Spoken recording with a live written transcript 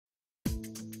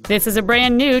This is a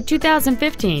brand new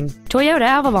 2015 Toyota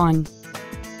Avalon.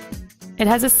 It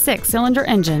has a 6-cylinder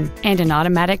engine and an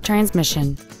automatic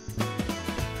transmission.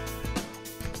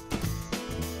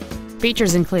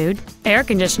 Features include air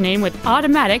conditioning with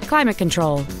automatic climate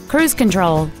control, cruise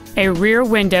control, a rear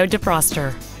window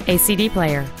defroster, a CD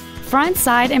player, front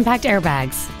side impact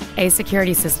airbags, a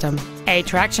security system, a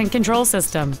traction control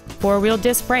system, 4-wheel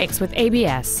disc brakes with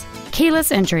ABS,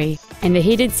 keyless entry, and the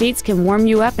heated seats can warm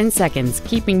you up in seconds,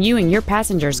 keeping you and your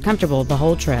passengers comfortable the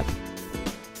whole trip.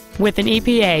 With an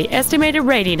EPA estimated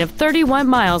rating of 31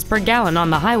 miles per gallon on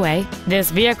the highway,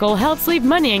 this vehicle helps leave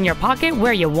money in your pocket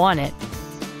where you want it.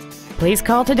 Please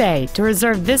call today to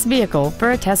reserve this vehicle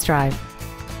for a test drive.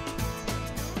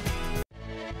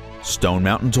 Stone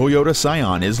Mountain Toyota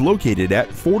Scion is located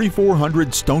at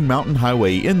 4400 Stone Mountain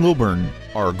Highway in Lilburn.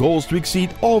 Our goal is to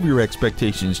exceed all of your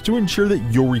expectations to ensure that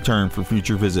you'll return for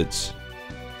future visits.